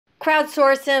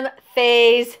Crowdsource him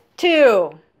phase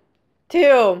 2.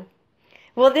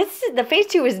 Well, the phase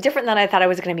 2 is different than I thought it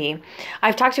was going to be.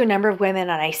 I've talked to a number of women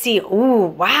and I see, ooh,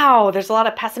 wow, there's a lot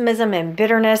of pessimism and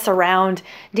bitterness around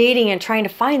dating and trying to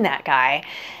find that guy.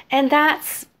 And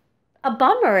that's a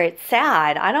bummer. It's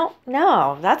sad. I don't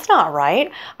know. That's not right.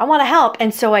 I want to help,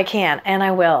 and so I can, and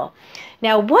I will.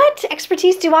 Now, what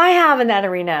expertise do I have in that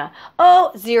arena?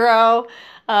 Oh, zero.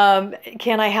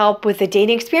 Can I help with the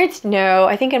dating experience? No.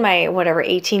 I think in my,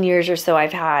 18 years or so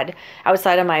I've had,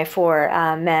 outside of my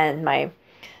 4 men, my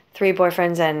 3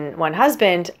 boyfriends and 1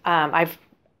 husband, I've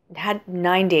had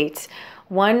 9 dates.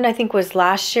 One, I think, was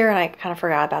last year, and I kind of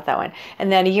forgot about that one. And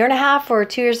then 1.5 years or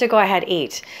 2 years ago, I had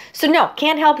 8. So no,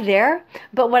 can't help there.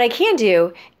 But what I can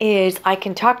do is I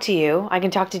can talk to you, I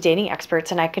can talk to dating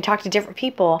experts, and I can talk to different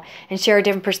people and share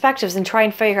different perspectives and try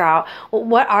and figure out, well,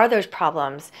 what are those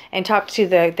problems, and talk to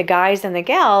the guys and the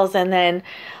gals, and then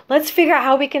let's figure out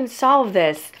how we can solve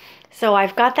this. So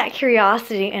I've got that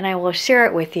curiosity and I will share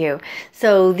it with you.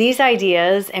 So these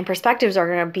ideas and perspectives are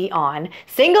going to be on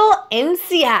Single in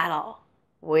Seattle.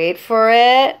 Wait for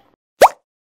it.